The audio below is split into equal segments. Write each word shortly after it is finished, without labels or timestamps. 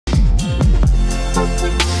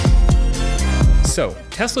So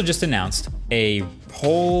Tesla just announced a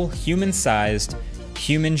whole human-sized,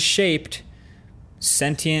 human-shaped,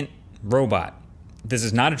 sentient robot. This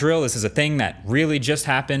is not a drill, this is a thing that really just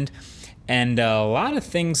happened. And a lot of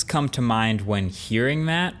things come to mind when hearing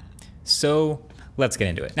that. So let's get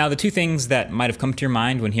into it. Now, the two things that might have come to your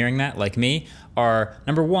mind when hearing that, like me, are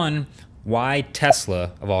number one, why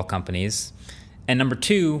Tesla of all companies? And number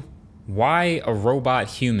two, why a robot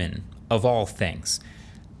human of all things?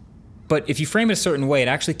 But if you frame it a certain way, it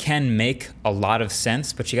actually can make a lot of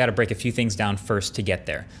sense, but you gotta break a few things down first to get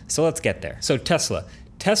there. So let's get there. So Tesla.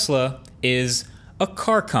 Tesla is a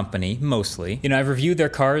car company, mostly. You know, I've reviewed their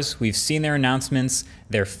cars, we've seen their announcements,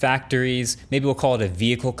 their factories, maybe we'll call it a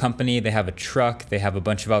vehicle company. They have a truck, they have a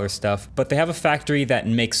bunch of other stuff, but they have a factory that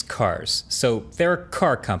makes cars. So they're a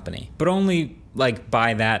car company, but only like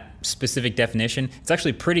by that specific definition. It's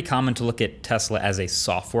actually pretty common to look at Tesla as a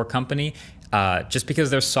software company, just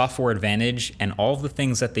because their software advantage and all of the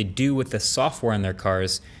things that they do with the software in their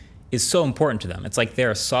cars is so important to them. It's like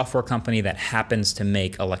they're a software company that happens to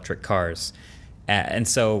make electric cars. And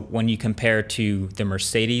so when you compare to the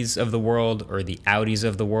Mercedes of the world or the Audis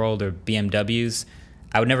of the world or BMWs,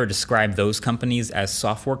 I would never describe those companies as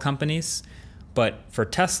software companies. But for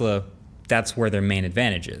Tesla, that's where their main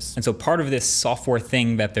advantage is. And so part of this software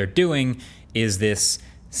thing that they're doing is this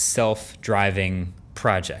self-driving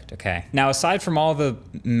project, okay? Now, aside from all the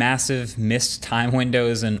massive missed time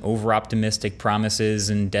windows and over-optimistic promises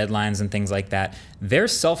and deadlines and things like that, their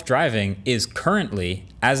self-driving is currently,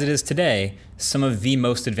 as it is today, some of the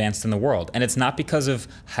most advanced in the world. And it's not because of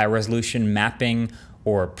high-resolution mapping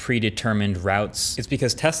or predetermined routes. It's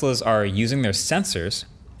because Teslas are using their sensors,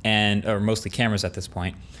 or mostly cameras at this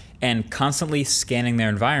point, and constantly scanning their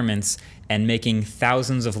environments and making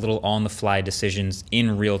thousands of little on-the-fly decisions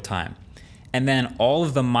in real time. And then all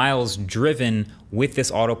of the miles driven with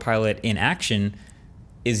this autopilot in action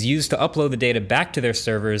is used to upload the data back to their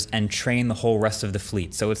servers and train the whole rest of the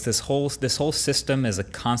fleet. So it's this whole system is a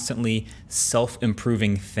constantly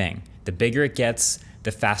self-improving thing. The bigger it gets,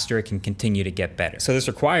 the faster it can continue to get better. So this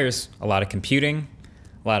requires a lot of computing,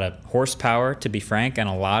 a lot of horsepower, to be frank, and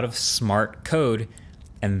a lot of smart code.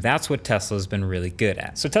 And that's what Tesla's been really good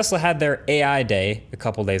at. So Tesla had their AI day a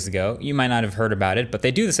couple days ago. You might not have heard about it, but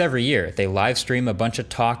they do this every year. They live stream a bunch of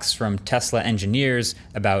talks from Tesla engineers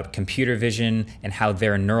about computer vision and how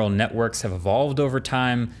their neural networks have evolved over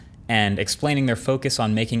time, and explaining their focus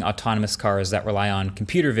on making autonomous cars that rely on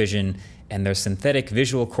computer vision and their synthetic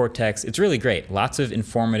visual cortex. It's really great. Lots of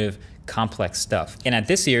informative, complex stuff. And at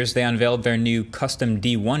this year's, they unveiled their new custom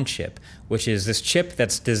D1 chip, which is this chip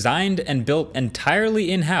that's designed and built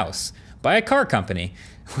entirely in-house by a car company,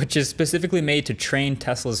 which is specifically made to train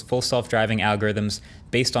Tesla's full self-driving algorithms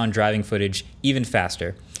based on driving footage even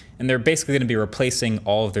faster. And they're basically going to be replacing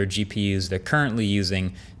all of their GPUs they're currently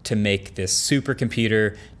using to make this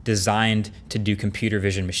supercomputer designed to do computer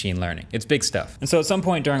vision machine learning. It's big stuff. And so at some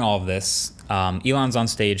point during all of this, Elon's on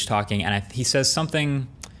stage talking, and he says something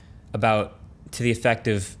about to the effect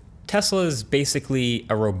of, Tesla is basically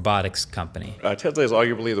a robotics company. Tesla is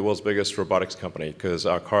arguably the world's biggest robotics company because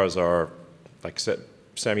our cars are like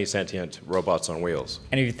semi-sentient robots on wheels.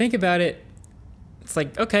 And if you think about it, it's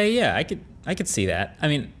like, okay, yeah, I could see that. I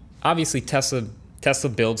mean, obviously Tesla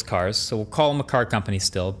builds cars, so we'll call them a car company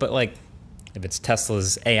still, but like if it's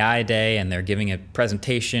Tesla's AI day and they're giving a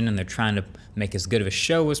presentation and they're trying to make as good of a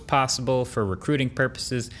show as possible for recruiting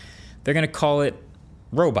purposes, they're gonna call it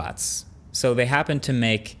robots. So they happen to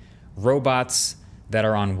make robots that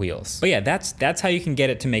are on wheels. But yeah, that's how you can get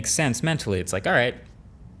it to make sense mentally. It's like, all right,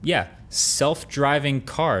 yeah, self-driving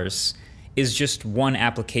cars is just one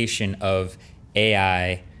application of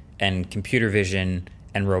AI and computer vision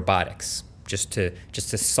and robotics, just to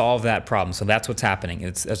solve that problem. So that's what's happening.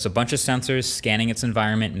 It's a bunch of sensors scanning its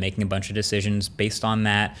environment, making a bunch of decisions based on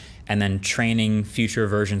that, and then training future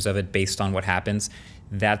versions of it based on what happens.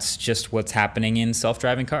 That's just what's happening in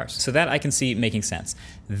self-driving cars. So that I can see making sense.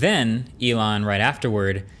 Then Elon, right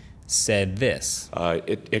afterward, said this.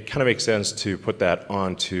 It kind of makes sense to put that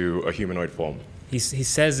onto a humanoid form. He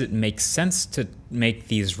says it makes sense to make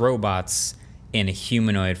these robots in a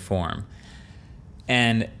humanoid form.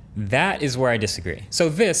 And that is where I disagree. So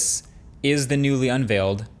this is the newly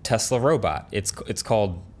unveiled Tesla robot. It's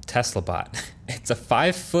called TeslaBot. It's a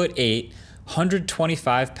 5'8",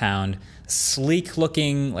 125-pound,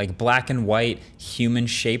 sleek-looking, like black and white,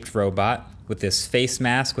 human-shaped robot with this face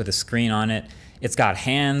mask with a screen on it. It's got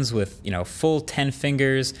hands with, full 10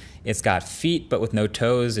 fingers. It's got feet, but with no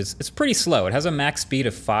toes. It's pretty slow. It has a max speed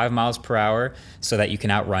of 5 miles per hour so that you can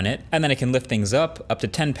outrun it. And then it can lift things up to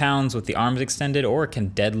 10 pounds with the arms extended, or it can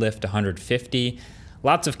deadlift 150.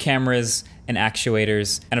 Lots of cameras and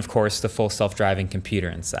actuators, and of course the full self-driving computer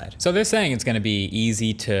inside. So they're saying it's going to be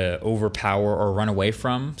easy to overpower or run away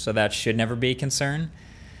from, so that should never be a concern.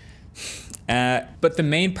 But the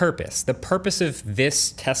main purpose, the purpose of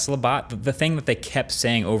this Tesla bot, the thing that they kept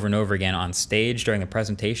saying over and over again on stage during the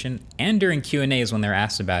presentation and during Q&As when they were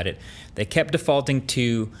asked about it, they kept defaulting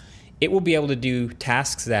to, it will be able to do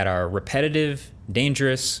tasks that are repetitive,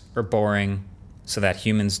 dangerous, or boring, so that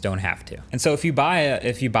humans don't have to. And so if you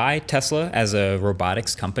buy Tesla as a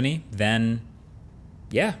robotics company, then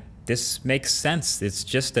yeah, this makes sense. It's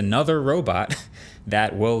just another robot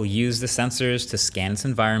that will use the sensors to scan its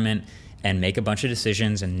environment and make a bunch of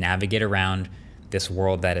decisions and navigate around this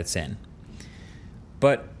world that it's in.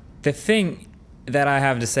 But the thing that I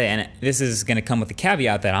have to say, and this is going to come with the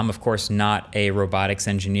caveat that I'm of course not a robotics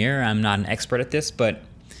engineer, I'm not an expert at this, but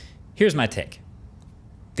here's my take.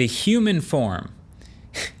 The human form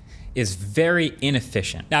is very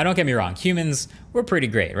inefficient. Now, don't get me wrong, humans, we're pretty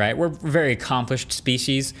great, right? We're a very accomplished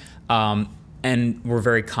species, and we're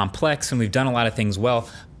very complex, and we've done a lot of things well,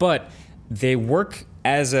 but they work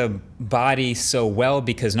as a body so well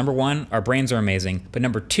because number one, our brains are amazing, but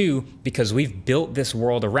number two, because we've built this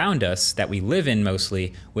world around us that we live in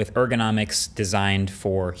mostly with ergonomics designed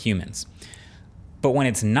for humans. But when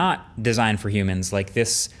it's not designed for humans, like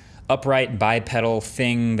this upright bipedal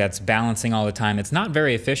thing that's balancing all the time, it's not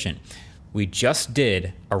very efficient. We just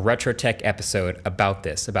did a RetroTech episode about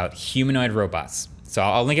this, about humanoid robots. So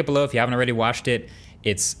I'll link it below if you haven't already watched it.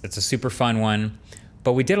 It's a super fun one.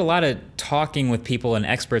 But we did a lot of talking with people and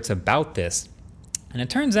experts about this. And it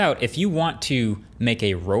turns out if you want to make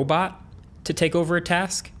a robot to take over a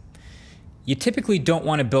task, you typically don't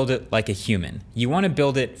want to build it like a human. You want to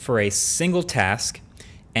build it for a single task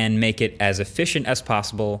and make it as efficient as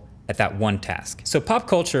possible at that one task. So pop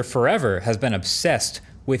culture forever has been obsessed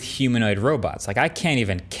with humanoid robots. Like I can't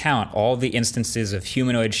even count all the instances of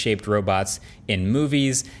humanoid shaped robots in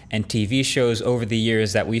movies and TV shows over the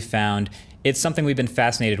years that we've found. It's something we've been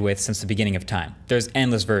fascinated with since the beginning of time. There's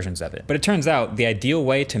endless versions of it. But it turns out the ideal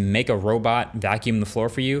way to make a robot vacuum the floor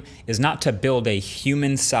for you is not to build a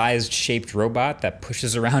human-sized shaped robot that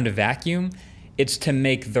pushes around a vacuum. It's to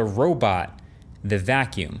make the robot the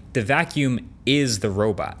vacuum. The vacuum is the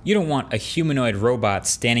robot. You don't want a humanoid robot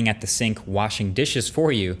standing at the sink washing dishes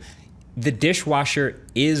for you. The dishwasher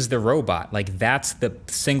is the robot. Like that's the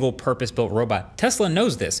single purpose-built robot. Tesla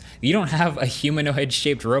knows this. You don't have a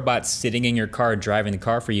humanoid-shaped robot sitting in your car driving the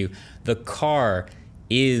car for you. The car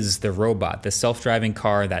is the robot. The self-driving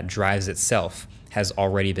car that drives itself has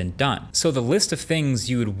already been done. So the list of things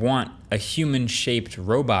you would want a human-shaped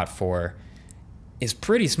robot for is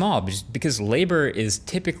pretty small because labor is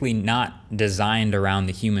typically not designed around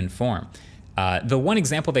the human form. The one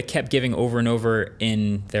example they kept giving over and over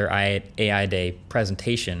in their AI Day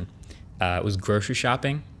presentation was grocery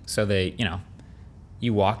shopping. So they,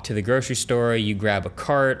 you walk to the grocery store, you grab a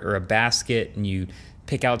cart or a basket, and you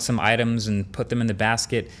pick out some items and put them in the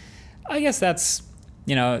basket. I guess that's,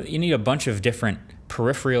 you need a bunch of different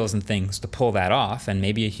peripherals and things to pull that off, and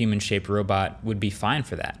maybe a human-shaped robot would be fine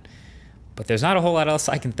for that. But there's not a whole lot else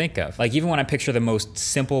I can think of. Like even when I picture the most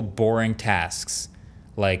simple, boring tasks,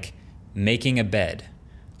 like making a bed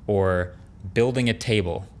or building a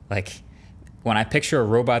table, like when I picture a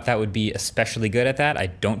robot that would be especially good at that, I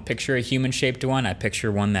don't picture a human-shaped one. I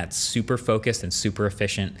picture one that's super focused and super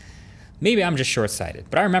efficient. Maybe I'm just short-sighted,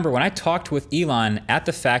 but I remember when I talked with Elon at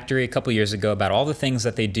the factory a couple years ago about all the things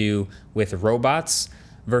that they do with robots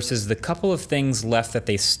versus the couple of things left that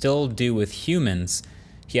they still do with humans,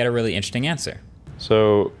 he had a really interesting answer.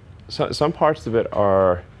 So some parts of it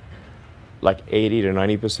are like 80 to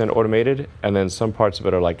 90% automated, and then some parts of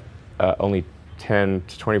it are like only 10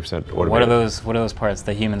 to 20% automated. What are those parts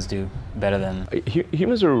that humans do better than?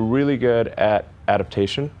 Humans are really good at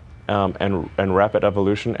adaptation and rapid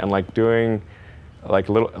evolution, and like doing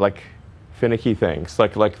like finicky things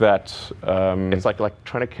like that. It's like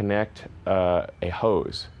trying to connect a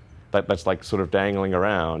hose that's like sort of dangling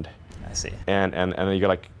around. I see. And then you got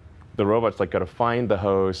like the robot's like got to find the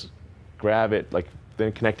hose, grab it, like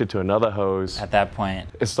then connect it to another hose. At that point,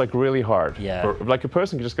 it's like really hard. Yeah. Or, like a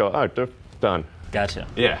person can just go, oh, they're done. Gotcha.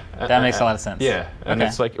 Yeah. That makes a lot of sense. Yeah. And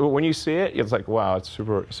it's like when you see it, it's like, wow, it's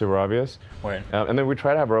super obvious. Word. And then we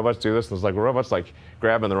try to have robots do this, and it's like robots like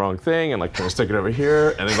grabbing the wrong thing and like trying to stick it over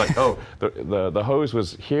here, and then like, oh, the hose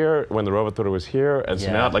was here when the robot thought it was here, and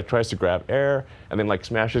so now it like tries to grab air and then like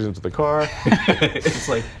smashes into the car. It's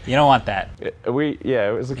like you don't want that. It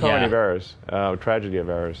was a comedy of errors, tragedy of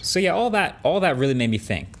errors. So yeah, all that really made me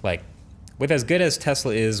think. Like, with as good as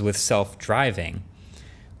Tesla is with self-driving,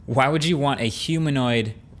 why would you want a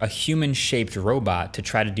humanoid a human-shaped robot to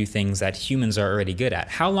try to do things that humans are already good at?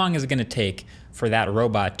 How long is it going to take for that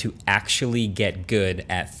robot to actually get good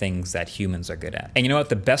at things that humans are good at? And you know what?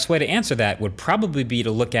 The best way to answer that would probably be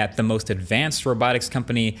to look at the most advanced robotics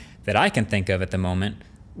company that I can think of at the moment,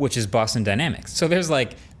 which is Boston Dynamics. So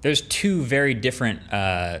there's two very different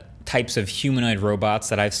types of humanoid robots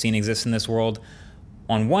that I've seen exist in this world.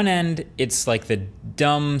 On one end, it's like the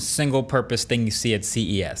dumb single-purpose thing you see at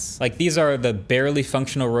CES. Like, these are the barely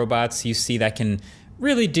functional robots you see that can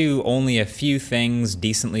really do only a few things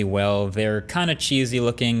decently well. They're kind of cheesy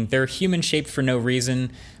looking. They're human-shaped for no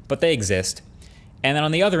reason, but they exist. And then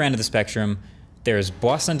on the other end of the spectrum, there's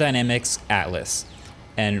Boston Dynamics Atlas.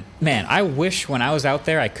 And man, I wish when I was out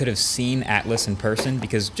there I could have seen Atlas in person,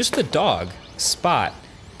 because just the dog, Spot,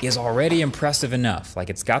 is already impressive enough. Like,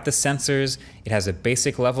 it's got the sensors, it has a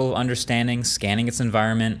basic level of understanding, scanning its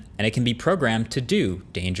environment, and it can be programmed to do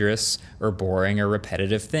dangerous or boring or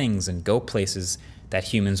repetitive things and go places that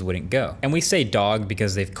humans wouldn't go. And we say dog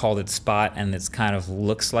because they've called it Spot, and it kind of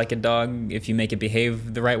looks like a dog if you make it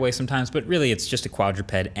behave the right way sometimes, but really it's just a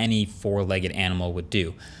quadruped any four-legged animal would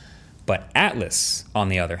do. But Atlas, on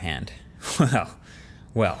the other hand,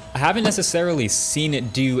 well, I haven't necessarily seen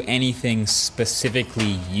it do anything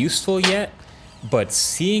specifically useful yet, but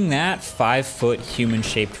seeing that 5-foot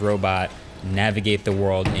human-shaped robot navigate the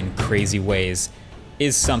world in crazy ways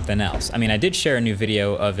is something else. I mean, I did share a new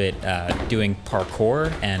video of it doing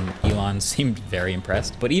parkour, and Elon seemed very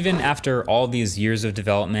impressed. But even after all these years of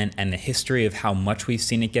development and the history of how much we've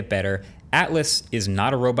seen it get better, Atlas is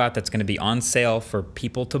not a robot that's going to be on sale for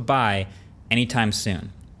people to buy anytime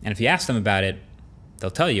soon. And if you ask them about it, they'll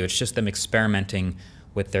tell you it's just them experimenting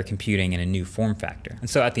with their computing in a new form factor. And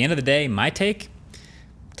so at the end of the day, my take,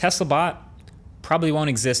 Tesla Bot probably won't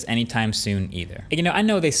exist anytime soon either. You know, I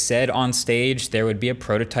know they said on stage there would be a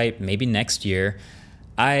prototype maybe next year.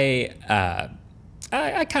 I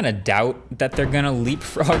kind of doubt that they're gonna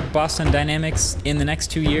leapfrog Boston Dynamics in the next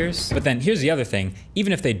 2 years. But then here's the other thing,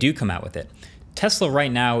 even if they do come out with it, Tesla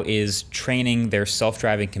right now is training their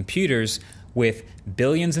self-driving computers with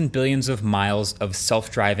billions and billions of miles of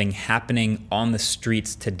self-driving happening on the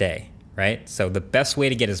streets today, right? So the best way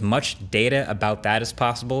to get as much data about that as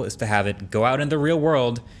possible is to have it go out in the real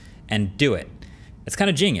world and do it. It's kind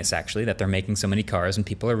of genius, actually, that they're making so many cars and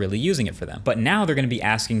people are really using it for them. But now they're going to be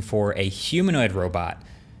asking for a humanoid robot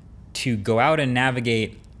to go out and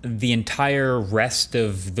navigate the entire rest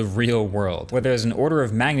of the real world, where there's an order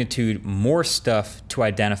of magnitude more stuff to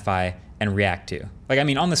identify and react to. Like, I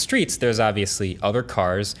mean, on the streets, there's obviously other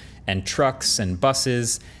cars and trucks and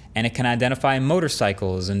buses, and it can identify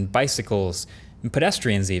motorcycles and bicycles and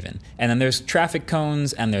pedestrians even. And then there's traffic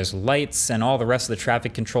cones and there's lights and all the rest of the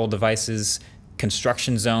traffic control devices,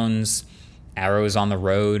 construction zones, arrows on the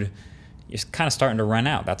road. You're kind of starting to run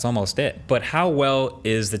out. That's almost it. But how well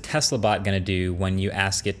is the Tesla Bot gonna do when you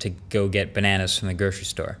ask it to go get bananas from the grocery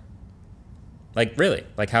store? Like, really,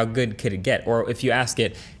 like, how good could it get? Or if you ask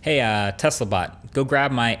it, hey, Tesla Bot, go grab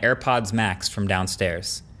my AirPods Max from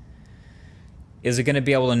downstairs. Is it gonna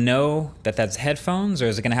be able to know that that's headphones, or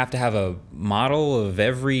is it gonna have to have a model of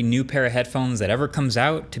every new pair of headphones that ever comes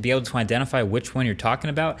out to be able to identify which one you're talking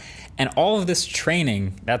about? And all of this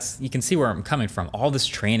training, you can see where I'm coming from. All this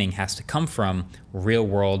training has to come from real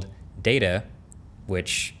world data,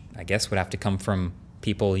 which I guess would have to come from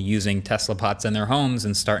people using Tesla bots in their homes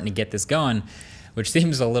and starting to get this going, which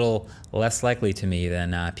seems a little less likely to me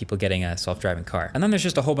than people getting a self-driving car. And then there's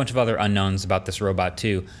just a whole bunch of other unknowns about this robot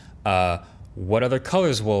too. What other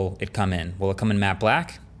colors will it come in? Will it come in matte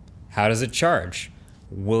black? How does it charge?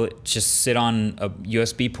 Will it just sit on a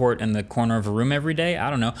USB port in the corner of a room every day? I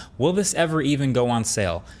don't know. Will this ever even go on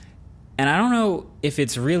sale? And I don't know if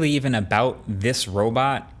it's really even about this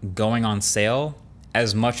robot going on sale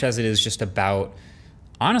as much as it is just about,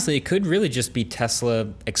 honestly, it could really just be Tesla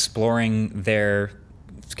exploring their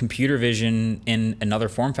computer vision in another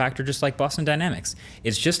form factor, just like Boston Dynamics.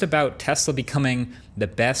 It's just about Tesla becoming the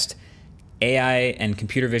best AI and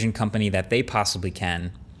computer vision company that they possibly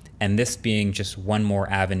can, and this being just one more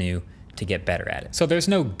avenue to get better at it. So there's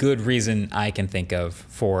no good reason I can think of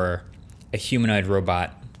for a humanoid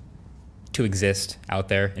robot to exist out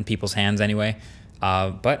there in people's hands anyway.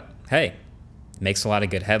 But hey, it makes a lot of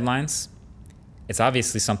good headlines. It's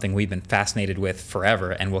obviously something we've been fascinated with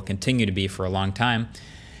forever and will continue to be for a long time.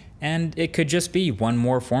 And it could just be one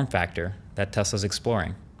more form factor that Tesla's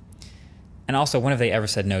exploring. And also, when have they ever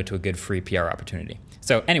said no to a good free PR opportunity?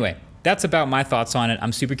 So anyway, that's about my thoughts on it.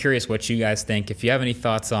 I'm super curious what you guys think. If you have any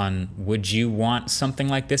thoughts on, would you want something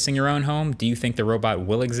like this in your own home? Do you think the robot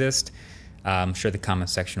will exist? I'm sure the comment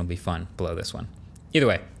section will be fun below this one. Either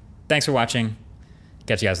way, thanks for watching,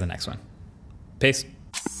 Catch you guys in the next one. Peace.